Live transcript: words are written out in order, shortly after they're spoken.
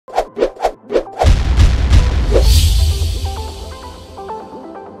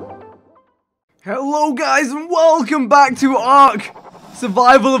Hello guys and welcome back to Ark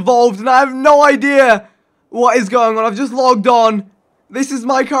Survival Evolved, and I have no idea what is going on. I've just logged on. This is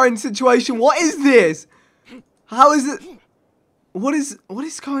my current situation. What is this? How is it? What is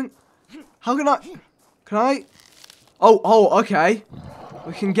going? How can I? Oh, okay.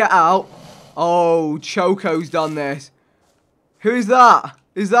 We can get out. Oh, Choco's done this. Who is that?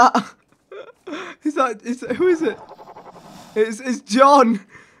 Who is it? It's John.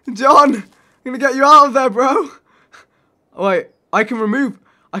 John, I'm gonna get you out of there, bro. Wait, I can remove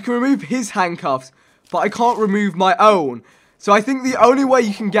his handcuffs, but I can't remove my own. So I think the only way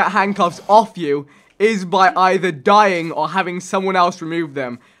you can get handcuffs off you is by either dying or having someone else remove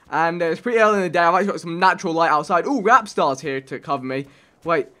them. And it's pretty early in the day. I've actually got some natural light outside. Ooh, Rapstar's here to cover me.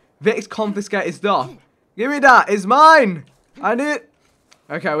 Wait, Vikks confiscated stuff. Give me that. It's mine. I need it.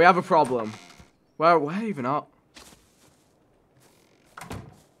 Okay, we have a problem. Where even up?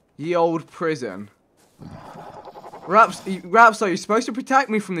 Ye old prison. Rapstar, you're supposed to protect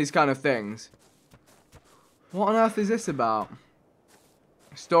me from these kind of things. What on earth is this about?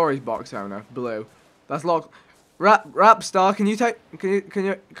 Storage box owner, blue. That's locked. Rapstar, can you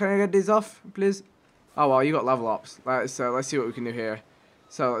get these off, please? Oh well, you got level ups. Let's see what we can do here.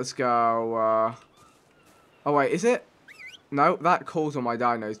 So let's go. Oh wait, is it? No, that calls on my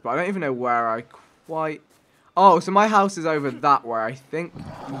dinos, but I don't even know where I quite. Oh, so my house is over that way, I think.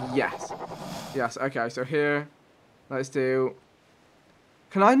 Yes. Yes, okay, so here, let's do...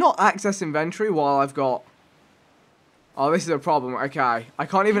 Can I not access inventory while I've got... Oh, this is a problem, okay. I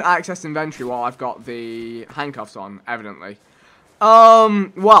can't even access inventory while I've got the handcuffs on, evidently.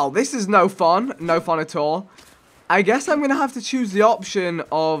 Well, this is no fun. No fun at all. I guess I'm going to have to choose the option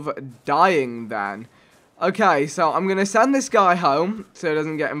of dying then. Okay, so I'm going to send this guy home so he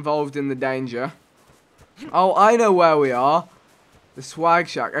doesn't get involved in the danger. Oh, I know where we are. The swag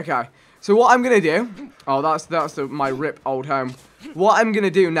shack. Okay. So what I'm going to do... Oh, that's my rip old home. What I'm going to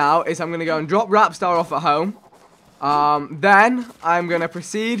do now is I'm going to go and drop Rapstar off at home. Then I'm going to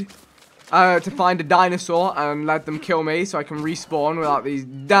proceed to find a dinosaur and let them kill me so I can respawn without these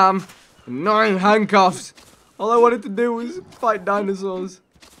damn annoying handcuffs. All I wanted to do was fight dinosaurs.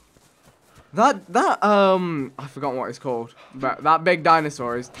 I forgot what it's called. But that big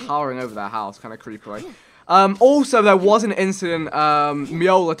dinosaur is towering over their house kind of creepily. Also, there was an incident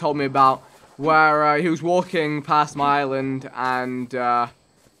Miola told me about where he was walking past my island and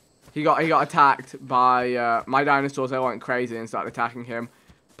he got attacked by my dinosaurs. They went crazy and started attacking him.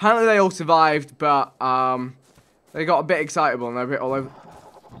 Apparently, they all survived, but they got a bit excitable and they're a bit all over.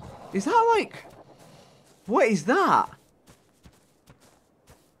 Is that like? What is that?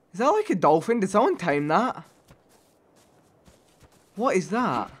 Is that like a dolphin? Did someone tame that? What is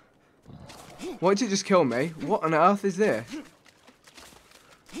that? Why did it just kill me? What on earth is this?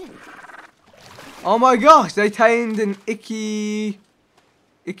 Oh my gosh, they tamed an Ichthyosaurus?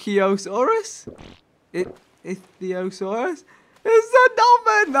 Ichthyosaurus? It's a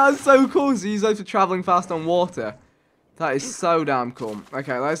dolphin! That's so cool. So use those for traveling fast on water. That is so damn cool.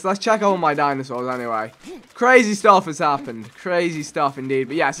 Okay, let's check out all my dinosaurs anyway. Crazy stuff has happened. Crazy stuff indeed.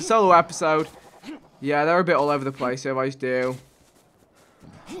 But yeah, it's a solo episode. Yeah, they're a bit all over the place. So I just do.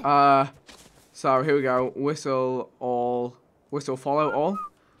 So here we go. Whistle follow all.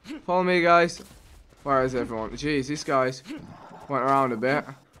 Follow me, guys. Where is everyone? Jeez, these guys went around a bit.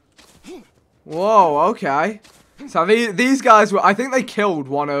 Whoa, okay. So these guys were. I think they killed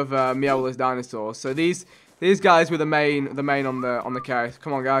one of Miola's dinosaurs. So these guys were the main on the case.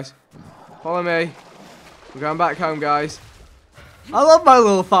 Come on, guys. Follow me. We're going back home, guys. I love my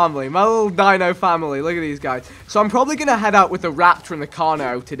little family. My little dino family. Look at these guys. So I'm probably going to head out with the Raptor and the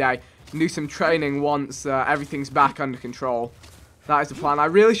Carno today and do some training once everything's back under control. That is the plan. I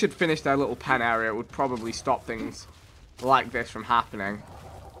really should finish their little pen area. It would probably stop things like this from happening.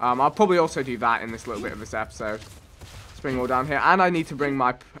 I'll probably also do that in this little bit of this episode. Let's bring all down here. And I need to bring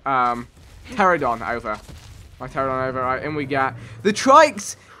my Pterodon over. Right, in we get. The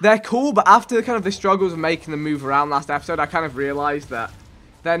trikes, they're cool, but after kind of the struggles of making them move around last episode, I kind of realized that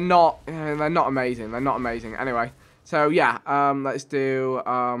they're not amazing. They're not amazing. Anyway, so yeah, let's do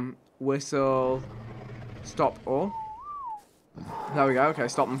whistle, stop all. There we go. Okay,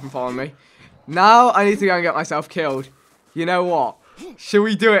 stop them from following me. Now I need to go and get myself killed. You know what? Should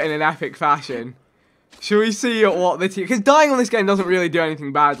we do it in an epic fashion? Should we see what the team... Because dying on this game doesn't really do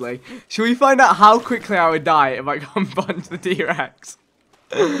anything badly. Should we find out how quickly I would die if I got and punch the T-Rex?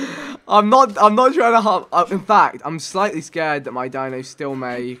 I'm not trying to harm... in fact, I'm slightly scared that my dino still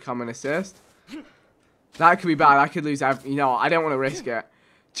may come and assist. That could be bad. I could lose... You know, I don't want to risk it.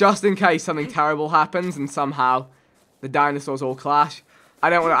 Just in case something terrible happens and somehow the dinosaurs all clash. I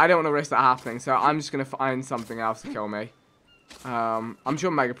don't want to risk that happening, so I'm just gonna find something else to kill me. I'm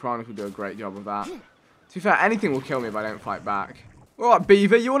sure Mega Piranhas will do a great job of that. To be fair, anything will kill me if I don't fight back. Alright,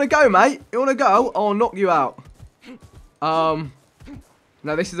 Beaver, you wanna go, mate? You wanna go? I'll knock you out.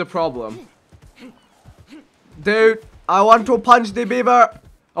 Now this is a problem. Dude, I want to punch the beaver.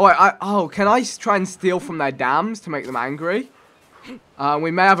 Oh, wait, can I try and steal from their dams to make them angry?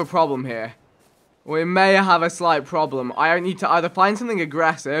 We may have a problem here. We may have a slight problem. I need to either find something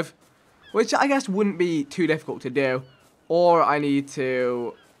aggressive, which I guess wouldn't be too difficult to do, or I need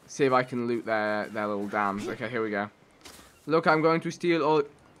to see if I can loot their little dams. Okay, here we go. Look, I'm going to steal all...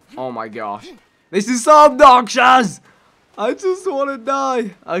 Oh my gosh. This is so obnoxious! I just want to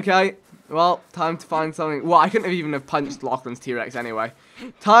die. Okay, well, time to find something... Well, I couldn't have even have punched Lachlan's T-Rex anyway.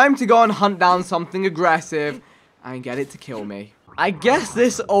 Time to go and hunt down something aggressive and get it to kill me. I guess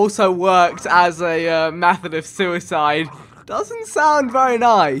this also works as a method of suicide. Doesn't sound very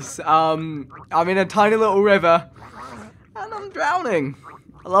nice. I'm in a tiny little river and I'm drowning.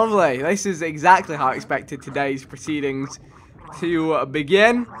 Lovely. This is exactly how I expected today's proceedings to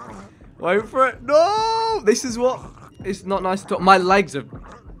begin. Wait for it. No! This is what... It's not nice to talk. My legs are...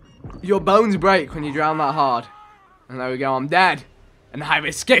 Your bones break when you drown that hard. And there we go. I'm dead. And I've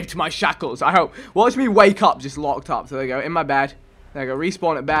escaped my shackles, I hope. Watch me wake up just locked up. So there you go. In my bed. There you go.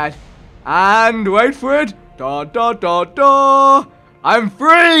 Respawn at bed. And wait for it. Da da da da. I'm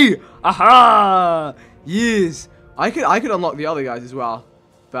free. Aha. Yes. I could unlock the other guys as well.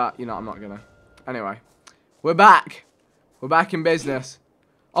 But, you know, I'm not going to. Anyway. We're back. We're back in business.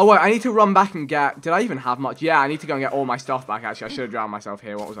 Oh, wait, I need to run back and get... Did I even have much? Yeah, I need to go and get all my stuff back, actually. I should have drowned myself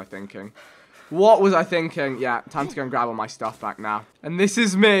here. What was I thinking? What was I thinking? Yeah, time to go and grab all my stuff back now. And this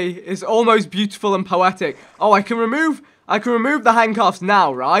is me. It's almost beautiful and poetic. Oh, I can remove the handcuffs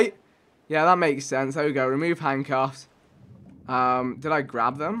now, right? Yeah, that makes sense. There we go. Remove handcuffs. Did I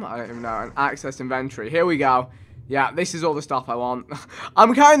grab them? I don't even know. And access inventory. Here we go. Yeah, this is all the stuff I want.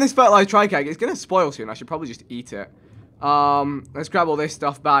 I'm carrying this fertilized tri-cake. It's going to spoil soon. I should probably just eat it. Let's grab all this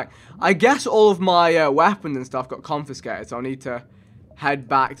stuff back. I guess all of my weapons and stuff got confiscated, so I'll need to head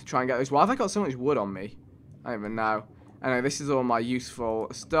back to try and get those. Why have I got so much wood on me? I don't even know. Anyway, this is all my useful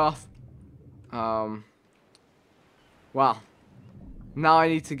stuff. Well, now I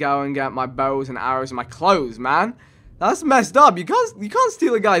need to go and get my bows and arrows and my clothes, man. That's messed up. You can't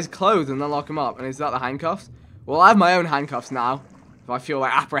steal a guy's clothes and then lock him up. And is that the handcuffs? Well, I have my own handcuffs now. If I feel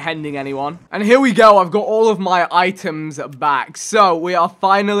like apprehending anyone. And here we go. I've got all of my items back. So we are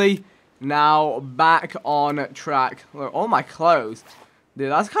finally now back on track. Look, all my clothes.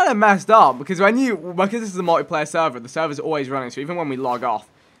 Dude, that's kind of messed up. Because because this is a multiplayer server, the server's always running. So even when we log off,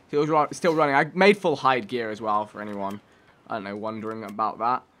 it's still running. I made full hide gear as well for anyone, I don't know, wondering about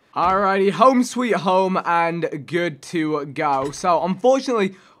that. Alrighty, home sweet home and good to go. So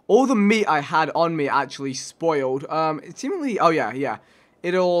unfortunately, all the meat I had on me actually spoiled. It seemingly... Oh, yeah.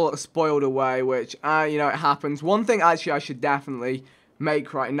 It all spoiled away, which, you know, it happens. One thing, actually, I should definitely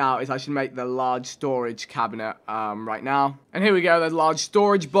make right now is I should make the large storage cabinet right now. And here we go, the large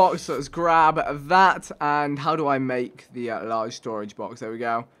storage box. So let's grab that. And how do I make the large storage box? There we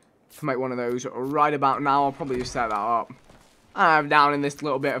go. To make one of those right about now, I'll probably just set that up. I'm down in this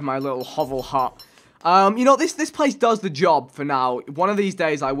little bit of my little hovel hut. You know, this place does the job for now. One of these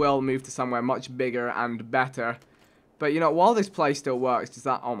days I will move to somewhere much bigger and better. But, you know, while this place still works, does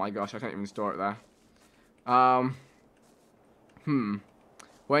that... Oh my gosh, I can't even store it there.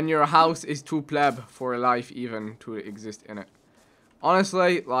 When your house is too pleb for a life even to exist in it.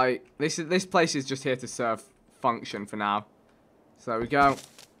 Honestly, like, this place is just here to serve function for now. So there we go.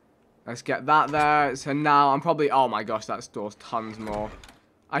 Let's get that there. So now I'm probably... Oh my gosh, that stores tons more.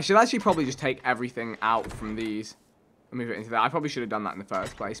 I should actually probably just take everything out from these and move it into there. I probably should have done that in the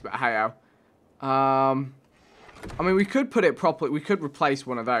first place, but hey-oh. I mean, we could put it properly. We could replace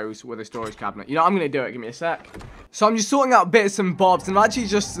one of those with a storage cabinet. You know, I'm going to do it. Give me a sec. So I'm just sorting out bits and bobs, and I've actually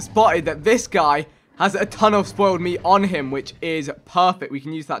just spotted that this guy has a ton of spoiled meat on him, which is perfect. We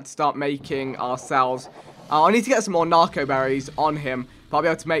can use that to start making ourselves. I need to get some more narco berries on him, but I'll be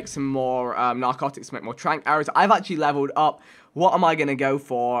able to make some more narcotics to make more trank arrows. I've actually leveled up. What am I going to go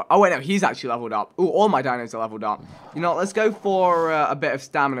for? Oh, wait, no, he's actually leveled up. Ooh, all my dinos are leveled up. You know, let's go for a bit of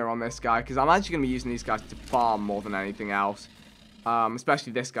stamina on this guy, because I'm actually going to be using these guys to farm more than anything else.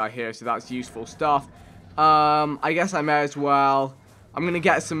 Especially this guy here, so that's useful stuff. I guess I may as well... I'm going to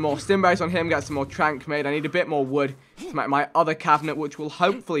get some more stimberries on him, get some more trank made. I need a bit more wood to make my other cabinet, which will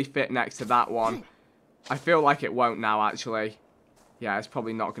hopefully fit next to that one. I feel like it won't now, actually. Yeah, it's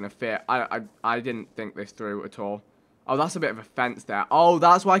probably not going to fit. I didn't think this through at all. Oh, that's a bit of a fence there. Oh,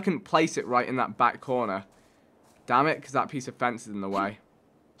 that's why I couldn't place it right in that back corner. Damn it, because that piece of fence is in the way.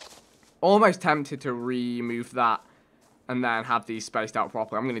 almost tempted to remove that and then have these spaced out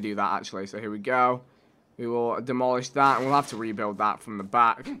properly. I'm going to do that, actually. So here we go. We will demolish that, and we'll have to rebuild that from the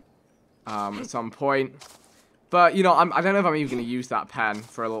back at some point. But, you know, I don't know if I'm even going to use that pen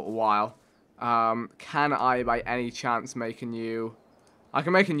for a little while. Can I, by any chance, make a new... I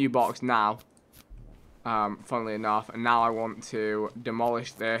can make a new box now, funnily enough. And now I want to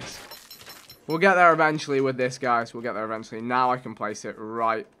demolish this. We'll get there eventually with this, guys. We'll get there eventually. Now I can place it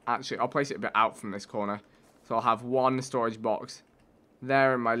right... Actually, I'll place it a bit out from this corner. So I'll have one storage box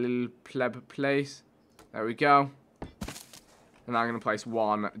there in my little pleb place. There we go. And I'm going to place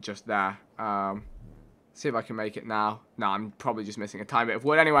one just there. See if I can make it now. No, I'm probably just missing a tiny bit of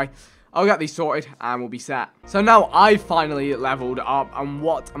wood. Anyway, I'll get these sorted and we'll be set. So now I finally leveled up. And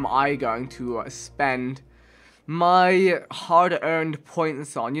what am I going to spend my hard-earned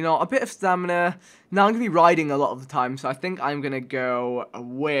points on? You know, a bit of stamina. Now I'm going to be riding a lot of the time. So I think I'm going to go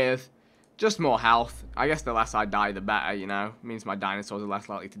with just more health. I guess the less I die, the better, you know. It means my dinosaurs are less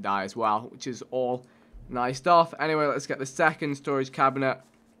likely to die as well, which is all nice stuff. Anyway, let's get the second storage cabinet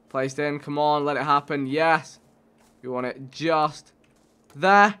placed in. Come on, let it happen. Yes. We want it just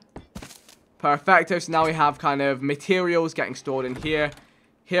there. Perfecto. So now we have kind of materials getting stored in here.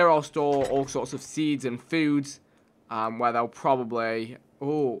 Here I'll store all sorts of seeds and foods. Where they'll probably...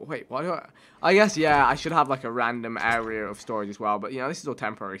 Oh, wait, what do I guess, yeah, I should have like a random area of storage as well. But, you know, this is all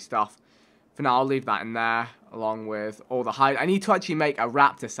temporary stuff. For now, I'll leave that in there along with all the hide. I need to actually make a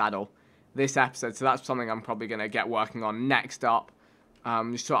raptor saddle this episode. So that's something I'm probably going to get working on next up.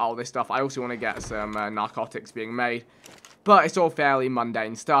 Just sort out all this stuff. I also want to get some narcotics being made. But it's all fairly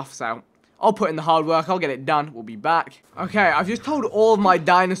mundane stuff. So I'll put in the hard work. I'll get it done. We'll be back. Okay, I've just told all of my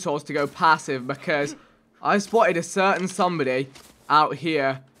dinosaurs to go passive because I spotted a certain somebody out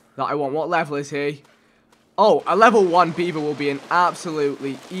here that I want. What level is he? Oh, a level 1 beaver will be an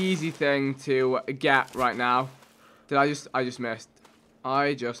absolutely easy thing to get right now. I just missed.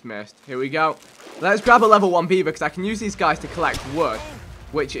 I just missed. Here we go. Let's grab a level 1 beaver because I can use these guys to collect wood,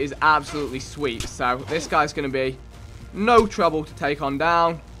 which is absolutely sweet. So this guy's going to be no trouble to take on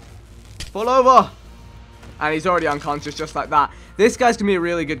down. Fall over. And he's already unconscious just like that. This guy's going to be a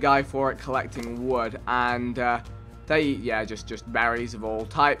really good guy for it, collecting wood. And they eat, yeah, just berries of all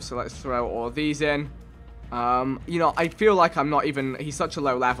types. So let's throw all of these in. You know, I feel like I'm not even... He's such a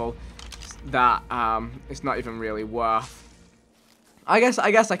low level that it's not even really worth... I guess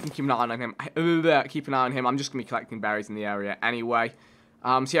I can keep an eye on him. Keep an eye on him. I'm just going to be collecting berries in the area anyway.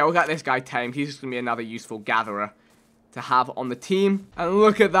 So yeah, we'll get this guy tamed. He's just going to be another useful gatherer to have on the team. And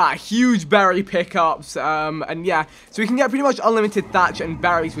look at that. Huge berry pickups. And yeah, so we can get pretty much unlimited thatch and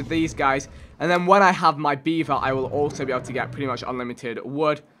berries with these guys. And then when I have my beaver, I will also be able to get pretty much unlimited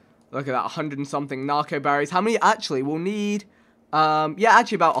wood. Look at that, 100 and something narco berries. How many actually? We'll need, yeah,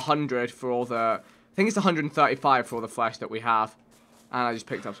 actually about 100 for all the, I think it's 135 for all the flesh that we have. And I just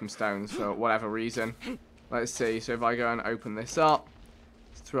picked up some stones for whatever reason. Let's see, so if I go and open this up,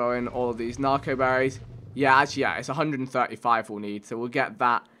 throw in all of these narco berries. Yeah, actually, yeah, it's 135 we'll need. So we'll get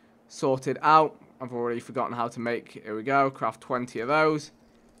that sorted out. I've already forgotten how to make, here we go, craft 20 of those.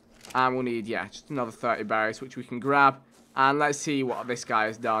 And we'll need, yeah, just another 30 berries, which we can grab. And let's see what this guy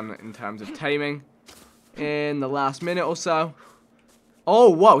has done in terms of taming in the last minute or so. Oh,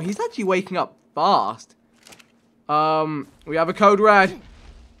 whoa, he's actually waking up fast. We have a code red.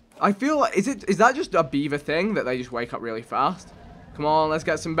 I feel like, is that just a beaver thing that they just wake up really fast? Come on, let's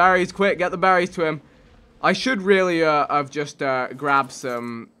get some berries, quick, get the berries to him. I should really have just grabbed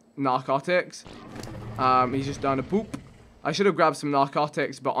some narcotics. He's just done a poop. I should have grabbed some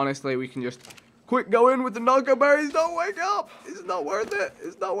narcotics, but honestly, we can just quick go in with the narco berries. Don't wake up. It's not worth it.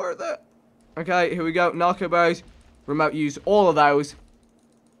 It's not worth it. Okay, here we go. Narco berries. Remote use all of those.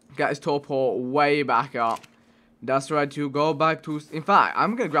 Get his torpor way back up. That's right to go back to... In fact,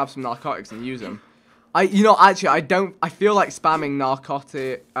 I'm going to grab some narcotics and use them. You know, actually, I feel like spamming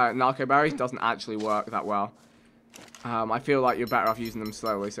narco berries doesn't actually work that well. I feel like you're better off using them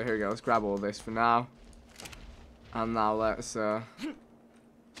slowly. So here we go. Let's grab all this for now. And now let's...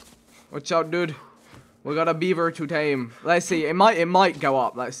 Watch out, dude. We got a beaver to tame. Let's see. It might go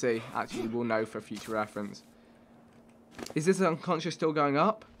up. Let's see. Actually, we'll know for future reference. Is this unconscious still going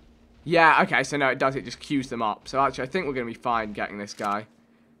up? Yeah, okay, so no, it does. It just queues them up. So actually, I think we're going to be fine getting this guy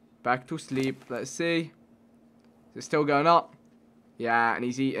back to sleep. Let's see. Is it still going up? Yeah, and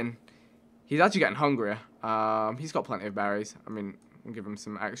he's eating. He's actually getting hungrier. He's got plenty of berries. I mean, I'll give him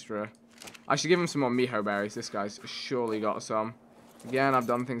some extra. I should give him some more miho berries. This guy's surely got some. Again, I've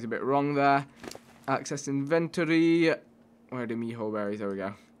done things a bit wrong there. Access inventory. Where are the miho berries? There we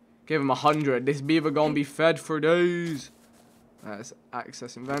go. Give him 100. This beaver gonna be fed for days. Let's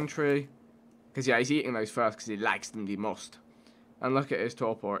access inventory. Because, yeah, he's eating those first because he likes them the most. And look at his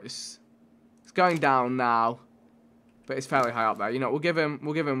torpor. It's going down now. But it's fairly high up there. You know, we'll give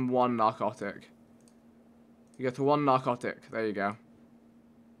him one narcotic. You go to one narcotic. There you go.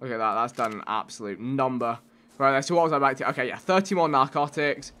 Look at that. That's done an absolute number. Right, so what was I back to? Okay, yeah, 30 more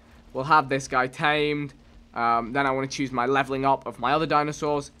narcotics. We'll have this guy tamed. Then I want to choose my leveling up of my other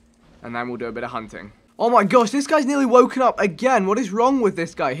dinosaurs. And then we'll do a bit of hunting. Oh my gosh, this guy's nearly woken up again. What is wrong with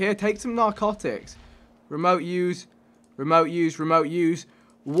this guy? Here, take some narcotics. Remote use. Remote use. Remote use.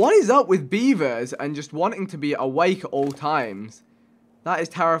 What is up with beavers and just wanting to be awake at all times? That is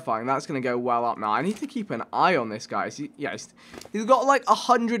terrifying. That's going to go well up now. I need to keep an eye on this guy. Yes, he's got like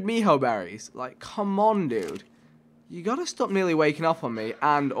 100 miho berries. Like, come on, dude. You got to stop nearly waking up on me.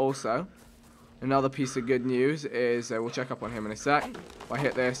 And also, another piece of good news is, we'll check up on him in a sec. If I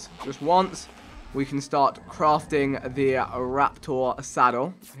hit this just once, we can start crafting the raptor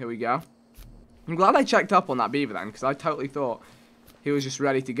saddle. Here we go. I'm glad I checked up on that beaver then, because I totally thought he was just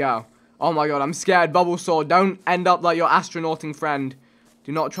ready to go. Oh my god, I'm scared. Bulbasaur, don't end up like your astronauting friend.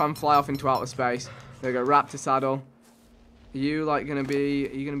 Do not try and fly off into outer space. There we go, raptor saddle. Are you like are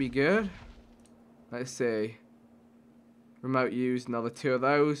you gonna be good? Let's see. Remote use, another 2 of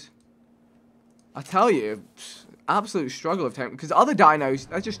those. I tell you, absolute struggle of time, because other dinos,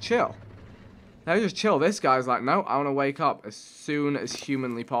 they just chill. They just chill. This guy's like, no, I want to wake up as soon as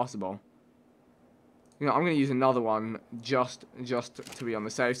humanly possible. You know, I'm going to use another one just to be on the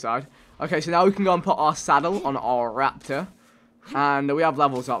safe side. Okay, so now we can go and put our saddle on our raptor. And we have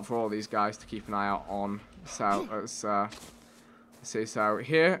levels up for all these guys to keep an eye out on. So, let's see. So,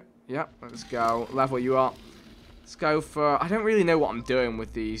 here, yep, let's go. Level you up. Let's go for... I don't really know what I'm doing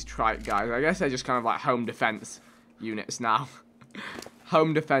with these trike guys. I guess they're just kind of like home defense units now.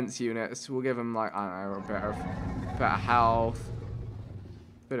 Home defense units. We'll give them, like, I don't know, a bit of better health.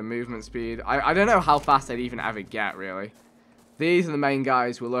 Bit of movement speed. I don't know how fast they'd even ever get, really. These are the main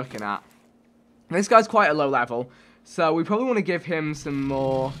guys we're looking at. This guy's quite a low level, so we probably want to give him some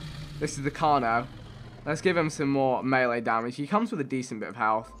more... This is the Carno. Let's give him some more melee damage. He comes with a decent bit of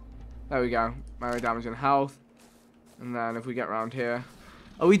health. There we go. Melee damage and health. And then if we get around here...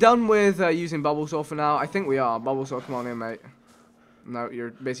 Are we done with using Bulbasaur for now? I think we are. Bulbasaur, come on in, mate. No, you're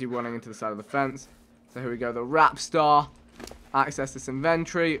busy running into the side of the fence. So here we go. The Rapstar. Access this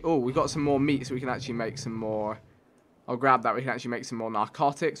inventory. Oh, we've got some more meat, so we can actually make some more. I'll grab that. We can actually make some more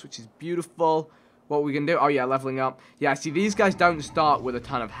narcotics, which is beautiful. What we can do? Oh, yeah, leveling up. Yeah, see, these guys don't start with a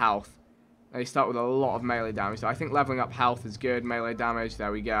ton of health. They start with a lot of melee damage. So I think leveling up health is good. Melee damage.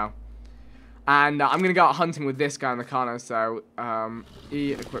 There we go. And I'm going to go out hunting with this guy in the corner. So,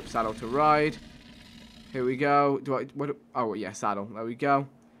 E, equip saddle to ride. Here we go. Oh, yeah, saddle. There we go.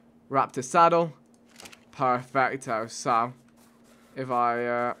 Raptor saddle. Perfecto. So, if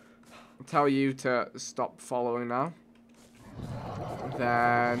I tell you to stop following now,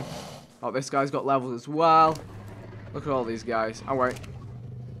 then... Oh, this guy's got levels as well. Look at all these guys. Oh, wait.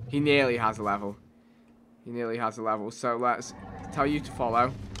 He nearly has a level. He nearly has a level. So, let's tell you to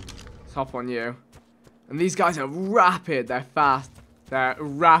follow. Let's hop on you. And these guys are rapid. They're fast. They're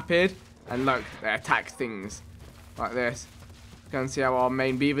rapid. And look, they attack things like this. Go and see how our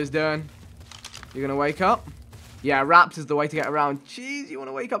main beaver's doing. You're going to wake up? Yeah, raptor's the way to get around. Jeez, you want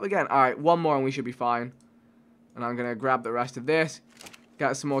to wake up again? Alright, one more and we should be fine. And I'm going to grab the rest of this.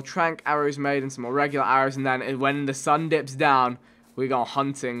 Get some more trank arrows made and some more regular arrows. And then when the sun dips down, we go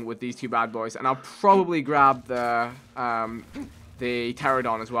hunting with these 2 bad boys. And I'll probably grab the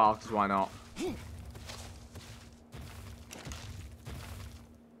pterodon as well, because why not?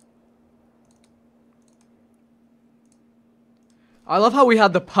 I love how we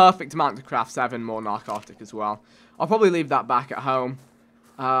had the perfect amount to craft 7 more narcotic as well. I'll probably leave that back at home.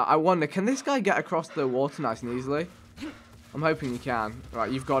 I wonder, can this guy get across the water nice and easily? I'm hoping he can.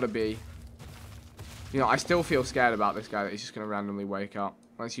 Right, you've got to be. You know, I still feel scared about this guy that he's just going to randomly wake up.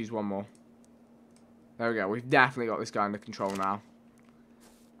 Let's use one more. There we go. We've definitely got this guy under control now.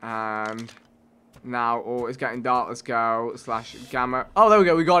 And now, oh, it's getting dark. Let's go. / gamma. Oh, there we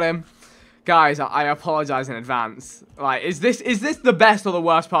go. We got him. Guys, I apologize in advance. Like, is this the best or the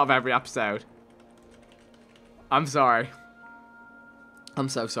worst part of every episode? I'm sorry. I'm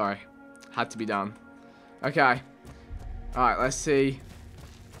so sorry. Had to be done. Okay. Alright, let's see.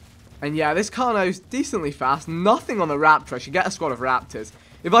 And yeah, this Carno's decently fast. Nothing on the Raptor. I should get a squad of Raptors.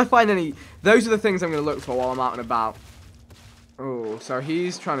 If I find any... Those are the things I'm going to look for while I'm out and about. Oh, so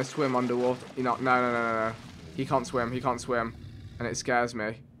he's trying to swim underwater. You know, no. He can't swim. He can't swim. And it scares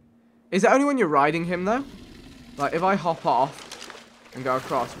me. Is it only when you're riding him, though? Like, if I hop off and go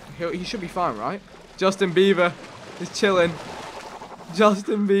across, he should be fine, right? Justin Bieber is chilling.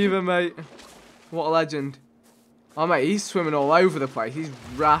 Justin Bieber, mate. What a legend. Oh, mate, he's swimming all over the place. He's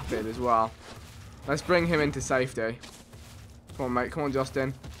rapid as well. Let's bring him into safety. Come on, mate. Come on,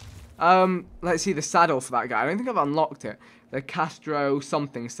 Justin. Let's see the saddle for that guy. I don't think I've unlocked it. The Castro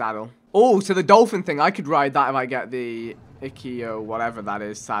something saddle. Oh, so the dolphin thing. I could ride that if I get the Ikeo, whatever that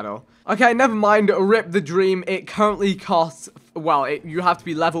is, saddle. Okay, never mind. Rip the dream. It currently costs, well, you have to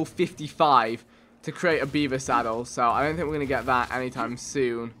be level 55 to create a beaver saddle. So I don't think we're going to get that anytime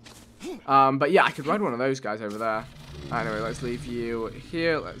soon. But yeah, I could ride one of those guys over there. Anyway, let's leave you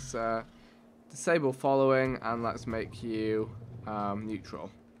here. Let's disable following, and let's make you neutral.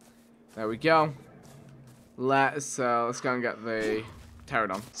 There we go. Let's go and get the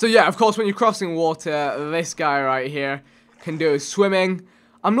pterodon. So yeah, of course, when you're crossing water, this guy right here can do swimming.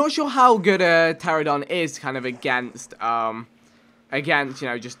 I'm not sure how good a pterodon is kind of against you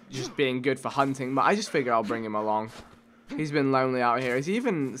know, just being good for hunting, but I just figure I'll bring him along. He's been lonely out here. Is he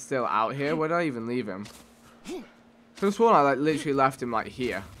even still out here? Where did I even leave him? Could have sworn I literally left him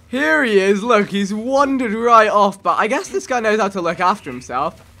here. Here he is. Look, he's wandered right off. But I guess this guy knows how to look after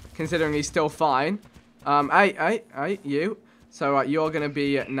himself, considering he's still fine. Hey, you. So you're gonna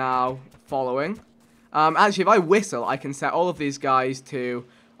be now following. Actually, if I whistle, I can set all of these guys to.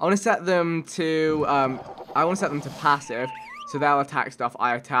 I want to set them to. Passive, so they'll attack stuff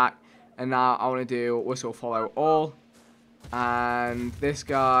I attack. And now I want to do whistle follow all. And this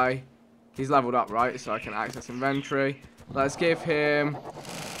guy, he's leveled up, right? So I can access inventory. Let's give him...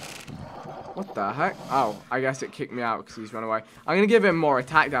 What the heck? Oh, I guess it kicked me out because he's run away. I'm going to give him more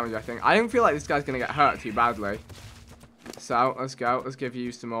attack damage, I think. I don't feel like this guy's going to get hurt too badly. So, let's go. Let's give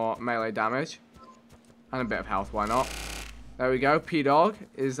you some more melee damage. And a bit of health, why not? There we go. P-Dog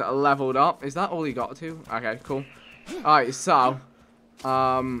is leveled up. Is that all he got to? Okay, cool. Alright, so...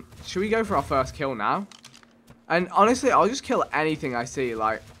 should we go for our first kill now? And honestly, I'll just kill anything I see.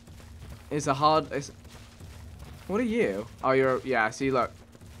 Like, it's a hard... What are you? Oh, you're... Yeah, see, look.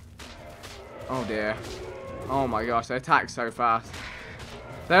 Oh, dear. Oh, my gosh. They attack so fast.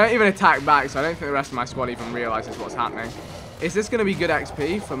 They don't even attack back, so I don't think the rest of my squad even realizes what's happening. Is this going to be good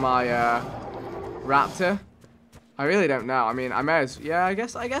XP for my raptor? I really don't know. I mean, I may as... Yeah, I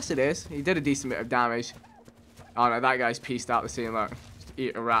guess it is. He did a decent bit of damage. Oh, no, that guy's pieced out the scene. Look. Just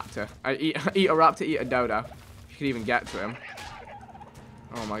eat a raptor. Eat a raptor, eat a dodo. Could even get to him.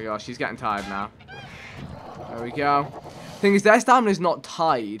 Oh my gosh, he's getting tired now. There we go. Thing is, their stamina is not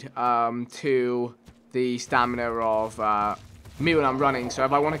tied to the stamina of me when I'm running. So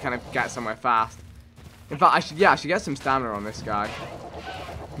if I want to kind of get somewhere fast, in fact, I should get some stamina on this guy.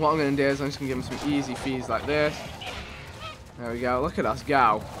 What I'm gonna do is I'm just gonna give him some easy feeds like this. There we go. Look at us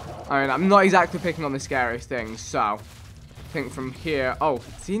go. I mean, I'm not exactly picking on the scariest things, so I think from here. Oh,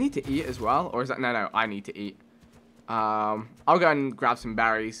 does he need to eat as well, or is that no? I need to eat. I'll go and grab some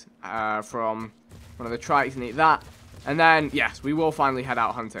berries from one of the trikes and eat that. And then, yes, we will finally head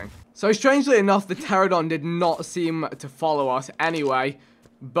out hunting. So, strangely enough, the pterodon did not seem to follow us anyway.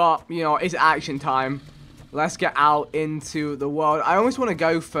 But, you know, it's action time. Let's get out into the world. I almost want to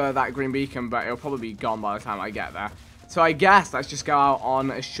go for that green beacon, but it'll probably be gone by the time I get there. So, I guess let's just go out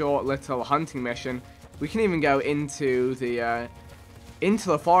on a short little hunting mission. We can even go into the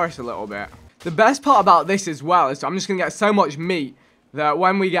forest a little bit. The best part about this as well is I'm just going to get so much meat that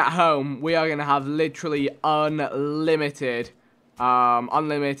when we get home, we are going to have literally unlimited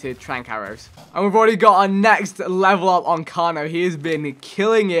trank arrows. And we've already got our next level up on Kano. He has been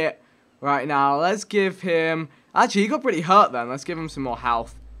killing it right now. Let's give him... Actually, he got pretty hurt then. Let's give him some more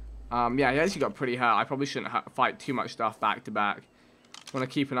health. Yeah, he actually got pretty hurt. I probably shouldn't fight too much stuff back to back. I want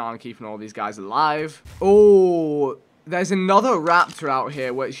to keep an eye on keeping all these guys alive. Oh... There's another raptor out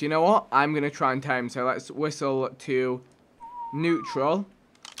here, which, you know what? I'm going to try and tame. So let's whistle to neutral.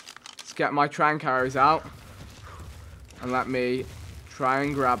 Let's get my trank arrows out. And let me try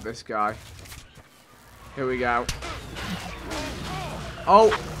and grab this guy. Here we go.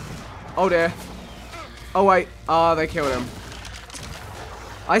 Oh. Oh, dear. Oh, wait. Oh, they killed him.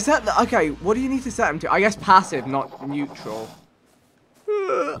 I set the... Okay, what do you need to set him to? I guess passive, not neutral.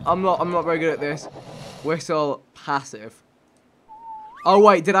 I'm not very good at this. Whistle passive. Oh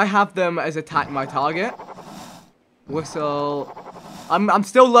wait, did I have them as attack my target? Whistle. I'm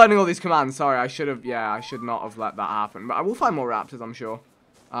still learning all these commands. Sorry, I should not have let that happen. But I will find more raptors, I'm sure.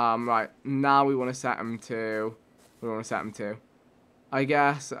 Right, now we want to set them to. I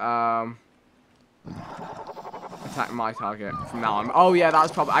guess attack my target from now on. Oh yeah,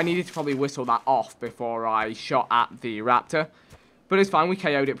 that's probably. I needed to probably whistle that off before I shot at the raptor. But it's fine, we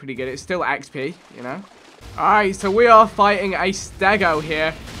KO'd it pretty good. It's still XP, you know. Alright, so we are fighting a stego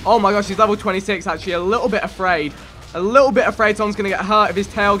here. Oh my gosh, he's level 26, actually a little bit afraid. a little bit afraid Tom's going to get hurt if his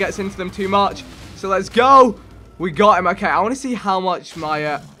tail gets into them too much. So let's go. We got him. Okay, I want to see how much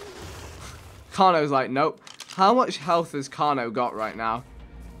my... Kano's like, nope. How much health has Kano got right now?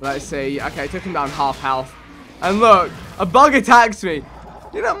 Let's see. Okay, took him down half health. And look, a bug attacks me.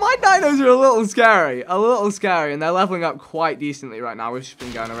 You know, my dinos are a little scary. A little scary. And they're leveling up quite decently right now. We've just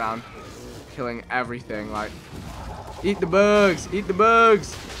been going around killing everything. Like, eat the bugs. Eat the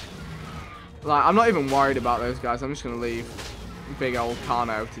bugs. Like, I'm not even worried about those guys. I'm just going to leave big old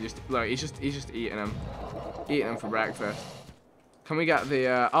Kano to just... Look, he's just eating them. Eating them for breakfast. Can we get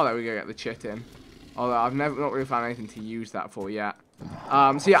the... oh, there we go. Get the chitin. Although I've not really found anything to use that for yet.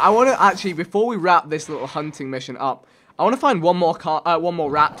 So yeah, I want to actually, before we wrap this little hunting mission up, I want to find one more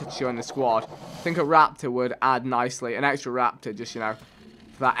raptor to join the squad. I think a raptor would add nicely. An extra raptor, just, you know,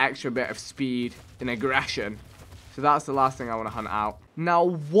 for that extra bit of speed and aggression. So that's the last thing I want to hunt out. Now,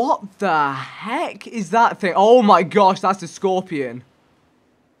 what the heck is that thing? Oh my gosh, that's a scorpion.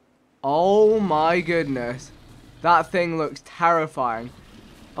 Oh my goodness. That thing looks terrifying.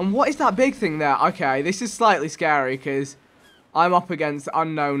 And what is that big thing there? Okay, this is slightly scary because I'm up against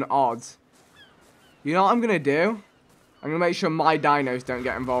unknown odds. You know what I'm going to do? I'm going to make sure my dinos don't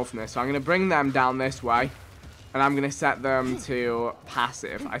get involved in this. So I'm going to bring them down this way. And I'm going to set them to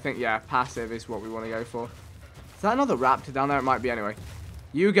passive. I think, yeah, passive is what we want to go for. Is that another raptor down there? It might be anyway.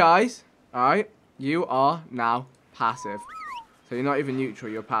 You guys, alright, you are now passive. So you're not even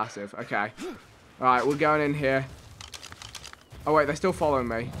neutral, you're passive. Okay. Alright, we're going in here. Oh wait, they're still following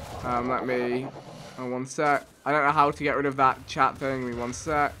me. Let me... Oh, one sec. I don't know how to get rid of that chat thing. Give me one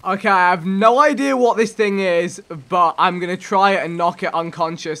sec. Okay, I have no idea what this thing is, but I'm going to try it and knock it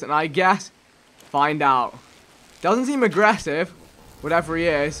unconscious, and I guess find out. Doesn't seem aggressive, whatever he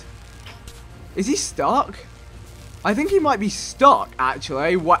is. Is he stuck? I think he might be stuck,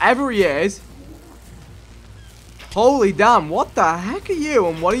 actually. Whatever he is. Holy damn, what the heck are you,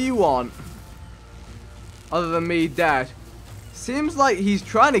 and what do you want? Other than me dead. Seems like he's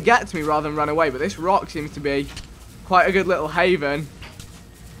trying to get to me rather than run away, but this rock seems to be quite a good little haven.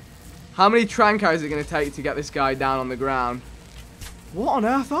 How many Trankos is it going to take to get this guy down on the ground? What on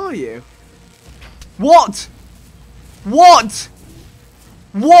earth are you? What? What?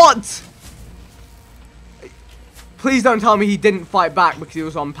 What? Please don't tell me he didn't fight back because he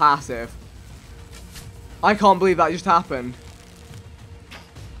was on passive. I can't believe that just happened.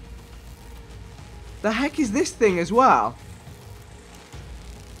 The heck is this thing as well?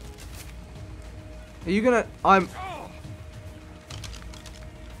 Are you gonna...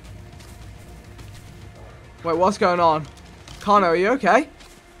 Wait, what's going on? Kano, are you okay?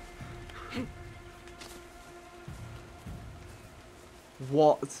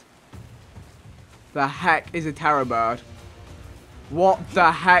 What the heck is a terror bird? What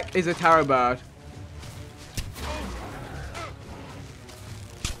the heck is a terror bird?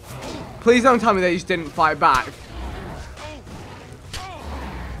 Please don't tell me they just didn't fight back.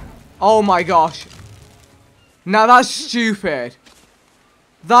 Oh my gosh. Now that's stupid.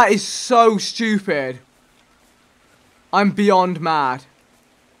 That is so stupid. I'm beyond mad.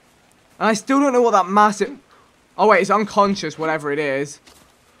 And I still don't know what that massive... Oh wait, it's unconscious, whatever it is.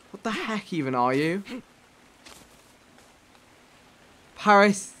 What the heck even are you?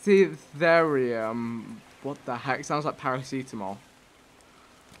 Parasitherium. What the heck? Sounds like paracetamol.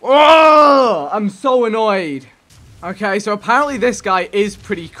 Oh! I'm so annoyed. Okay, so apparently this guy is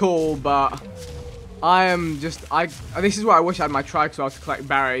pretty cool, but I am just... This is where I wish I had my Triceratops to collect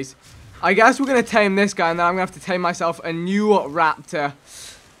berries. I guess we're going to tame this guy, and then I'm going to have to tame myself a new raptor.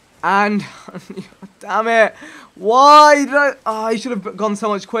 And... damn it. Why did I... Oh, I should have gone so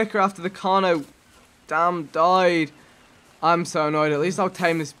much quicker after the Kano died. I'm so annoyed. At least I'll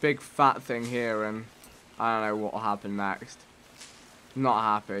tame this big fat thing here, and I don't know what will happen next. Not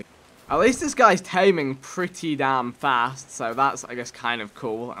happy. At least this guy's taming pretty damn fast, so that's, I guess, kind of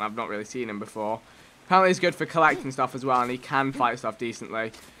cool, and I've not really seen him before. Apparently he's good for collecting stuff as well, and he can fight stuff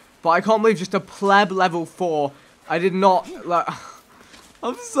decently. But I can't believe just a pleb level 4, I did not, like...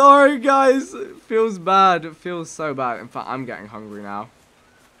 I'm sorry, guys. It feels bad. It feels so bad. In fact, I'm getting hungry now.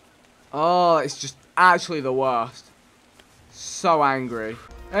 Oh, it's just actually the worst. So angry.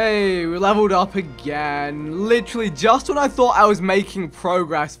 Hey, we leveled up again. Literally, just when I thought I was making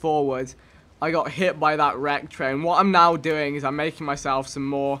progress forward, I got hit by that wreck train. What I'm now doing is I'm making myself some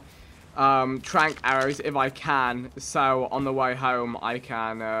more trank arrows if I can. So, on the way home, I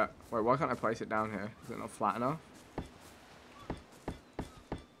can... wait, why can't I place it down here? Is it not flat enough?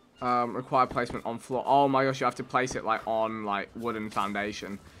 Require placement on floor. Oh my gosh, you have to place it, like, on, like, wooden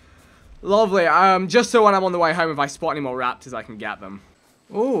foundation. Lovely. Just so when I'm on the way home, if I spot any more raptors, I can get them.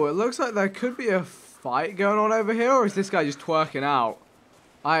 Oh, it looks like there could be a fight going on over here, or is this guy just twerking out?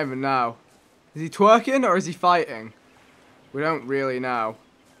 I don't even know. Is he twerking or is he fighting? We don't really know.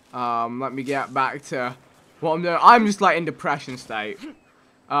 Let me get back to what I'm doing. I'm just like in depression state.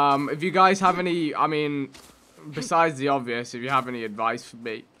 If you guys have any, I mean, besides the obvious, if you have any advice for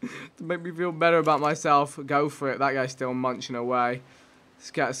me to make me feel better about myself, go for it. That guy's still munching away. Let's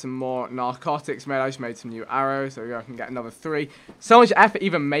get some more narcotics made. I just made some new arrows, so I can get another 3. So much effort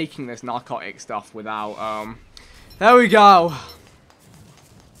even making this narcotic stuff without, there we go.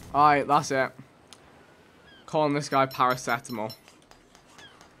 Alright, that's it. Calling this guy paracetamol.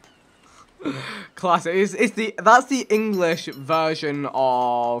 Classic. That's the English version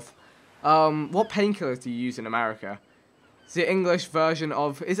of, what painkillers do you use in America? It's the English version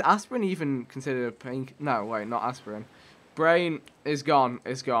of, is aspirin even considered a pain? No, wait, not aspirin. Brain is gone.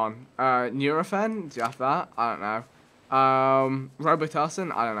 It's gone. Nurofen? Do you have that? I don't know.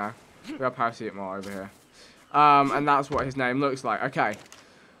 Robitussin? I don't know. We got paracetamol over here. And that's what his name looks like. Okay.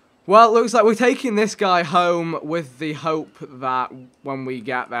 Well, it looks like we're taking this guy home with the hope that when we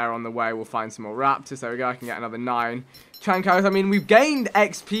get there on the way, we'll find some more raptors. There we go. I can get another 9 Chankos. I mean, we've gained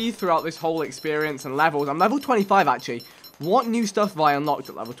XP throughout this whole experience and levels. I'm level 25, actually. What new stuff have I unlocked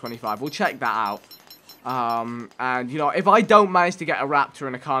at level 25? We'll check that out. And, you know, if I don't manage to get a raptor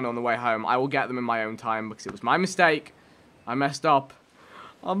and a Carno on the way home, I will get them in my own time because it was my mistake. I messed up.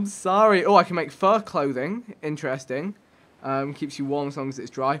 I'm sorry. Oh, I can make fur clothing. Interesting. Keeps you warm as long as it's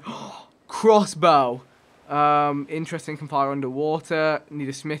dry. Crossbow. Interesting. Can fire underwater. Need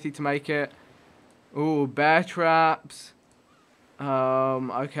a smithy to make it. Ooh, bear traps.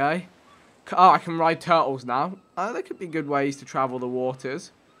 Okay. Oh, I can ride turtles now. There could be good ways to travel the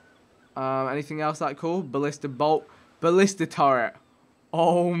waters. Anything else that cool? Ballista bolt. Ballista turret.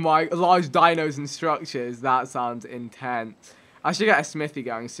 Oh my. Large dinos and structures. That sounds intense. I should get a smithy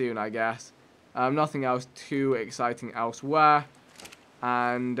going soon, I guess. Nothing else too exciting elsewhere.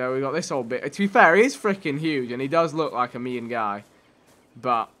 And we got this old bit. To be fair, he is freaking huge, and he does look like a mean guy.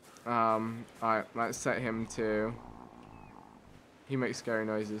 But, alright, let's set him to... He makes scary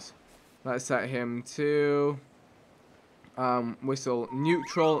noises. Let's set him to... whistle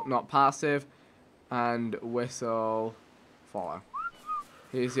neutral, not passive. And whistle follow.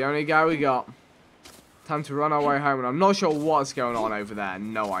 He's the only guy we got. Time to run our way home, and I'm not sure what's going on over there.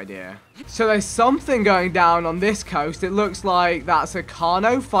 No idea. So there's something going down on this coast. It looks like that's a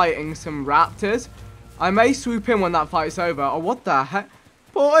Carno fighting some raptors. I may swoop in when that fight's over. Oh, what the heck?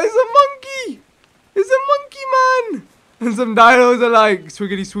 Oh, it's a monkey! It's a monkey, man! And some dinos are like,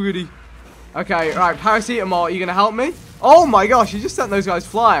 swiggity, swiggity. Okay, right, paracetamol, are you gonna help me? Oh my gosh, you just sent those guys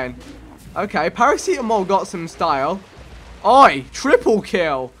flying. Okay, paracetamol got some style. Oi, triple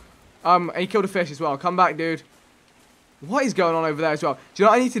kill. And he killed a fish as well. Come back, dude. What is going on over there as well? Do you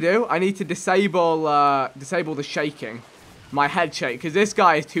know what I need to do? I need to disable the shaking. My head shake. Because this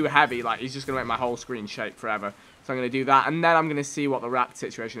guy is too heavy. Like, he's just going to make my whole screen shake forever. So I'm going to do that. And then I'm going to see what the raptor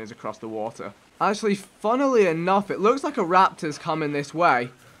situation is across the water. Actually, funnily enough, it looks like a raptor's coming this way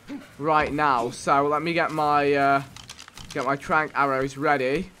right now. So let me get my trank arrows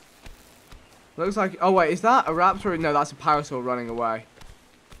ready. Looks like... Oh, wait. Is that a raptor? No, that's a parasaur running away.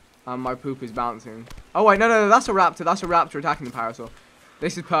 And my poop is bouncing. Oh, wait, no, that's a raptor. That's a raptor attacking the parasaur.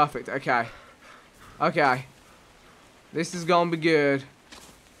 This is perfect. Okay. Okay. This is going to be good.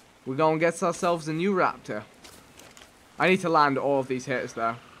 We're going to get ourselves a new raptor. I need to land all of these hits,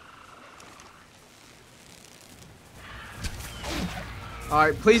 though.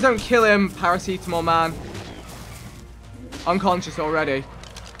 Alright, please don't kill him, paracetamol man. Unconscious already.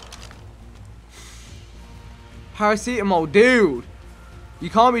 Paracetamol, dude. You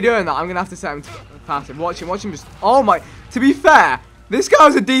can't be doing that. I'm going to have to set him to passive. Watch him just... Oh my... To be fair, this guy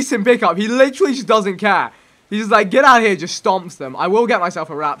was a decent pickup. He literally just doesn't care. He's just like, get out of here, just stomps them. I will get myself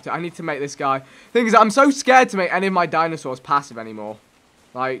a raptor. I need to make this guy... Thing is, I'm so scared to make any of my dinosaurs passive anymore.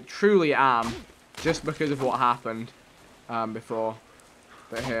 Like, truly am. Just because of what happened before.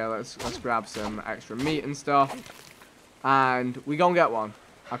 But here, let's grab some extra meat and stuff. And we gonna get one.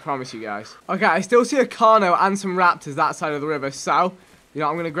 I promise you guys. Okay, I still see a Carno and some raptors that side of the river, so... You know,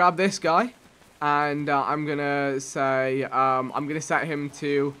 I'm going to grab this guy, and I'm going to say, I'm going to set him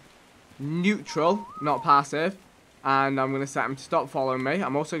to neutral, not passive, and I'm going to set him to stop following me.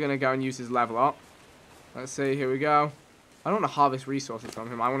 I'm also going to go and use his level up. Let's see, here we go. I don't want to harvest resources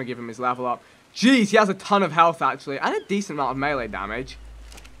from him. I want to give him his level up. Jeez, he has a ton of health, actually, and a decent amount of melee damage.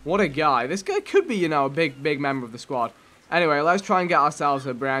 What a guy. This guy could be, you know, a big member of the squad. Anyway, let's try and get ourselves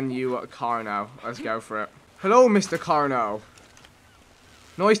a brand new Carno. Let's go for it. Hello, Mr. Carno.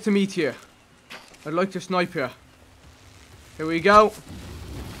 Nice to meet you. I'd like to snipe you. Here we go.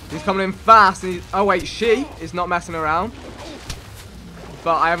 He's coming in fast. And oh, wait. She is not messing around.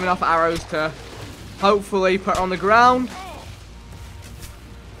 But I have enough arrows to hopefully put her on the ground.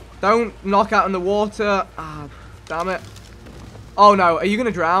 Don't knock out in the water. Ah, damn it. Oh, no. Are you going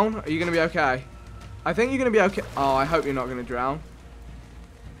to drown? Are you going to be okay? I think you're going to be okay. Oh, I hope you're not going to drown.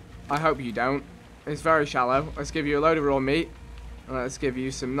 I hope you don't. It's very shallow. Let's give you a load of raw meat. And let's give you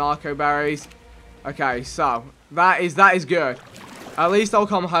some narco berries. Okay, so that is good. At least I'll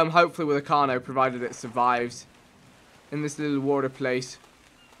come home hopefully with a Carno, provided it survives. In this little water place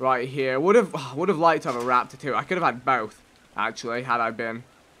right here. Would have liked to have a raptor too. I could have had both, actually, had I been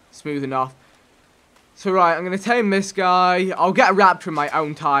smooth enough. So right, I'm going to tame this guy. I'll get a raptor in my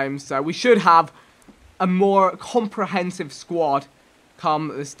own time. So we should have a more comprehensive squad come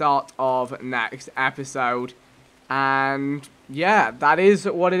the start of next episode. And yeah, that is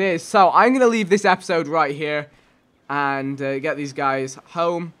what it is. So I'm going to leave this episode right here and get these guys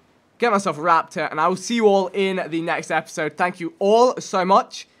home, get myself a raptor, and I will see you all in the next episode. Thank you all so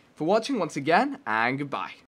much for watching once again, and goodbye.